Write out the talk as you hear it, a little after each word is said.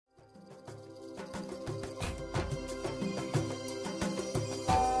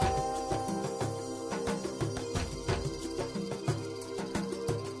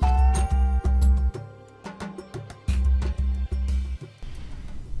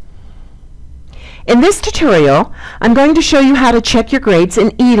In this tutorial, I'm going to show you how to check your grades in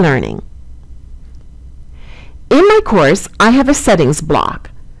eLearning. In my course, I have a settings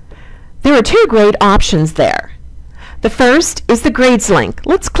block. There are two grade options there. The first is the grades link.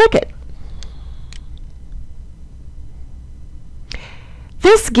 Let's click it.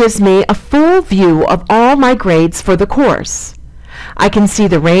 This gives me a full view of all my grades for the course. I can see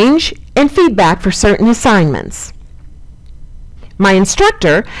the range and feedback for certain assignments. My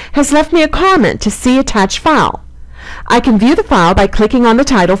instructor has left me a comment to see attached file. I can view the file by clicking on the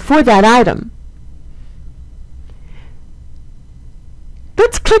title for that item.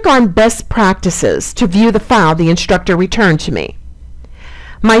 Let's click on Best Practices to view the file the instructor returned to me.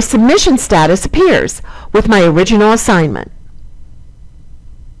 My submission status appears with my original assignment.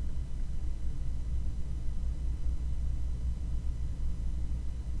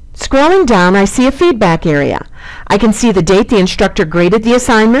 Scrolling down, I see a feedback area. I can see the date the instructor graded the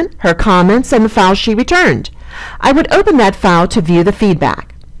assignment, her comments, and the file she returned. I would open that file to view the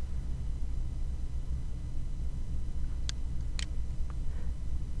feedback.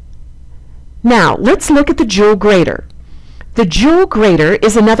 Now, let's look at the Joule Grader. The Joule Grader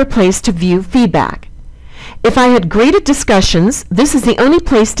is another place to view feedback. If I had graded discussions, this is the only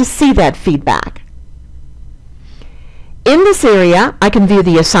place to see that feedback. In this area, I can view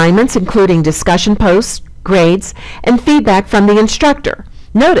the assignments, including discussion posts, grades, and feedback from the instructor.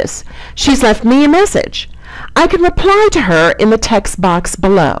 Notice, she's left me a message. I can reply to her in the text box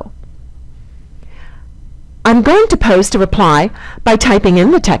below. I'm going to post a reply by typing in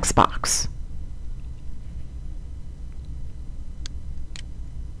the text box.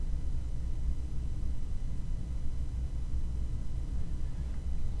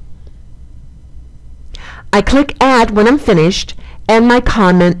 I click Add when I'm finished and my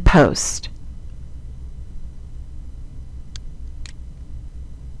comment post.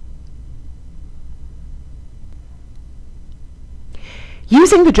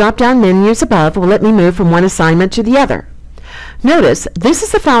 Using the drop-down menus above will let me move from one assignment to the other. Notice, this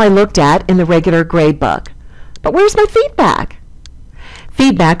is the file I looked at in the regular gradebook. But where's my feedback?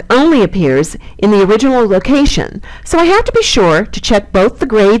 Feedback only appears in the original location, so I have to be sure to check both the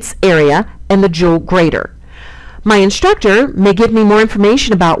Grades area and the Joule Grader. My instructor may give me more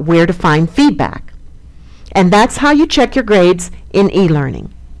information about where to find feedback. And that's how you check your grades in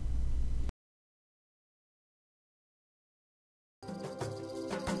eLearning.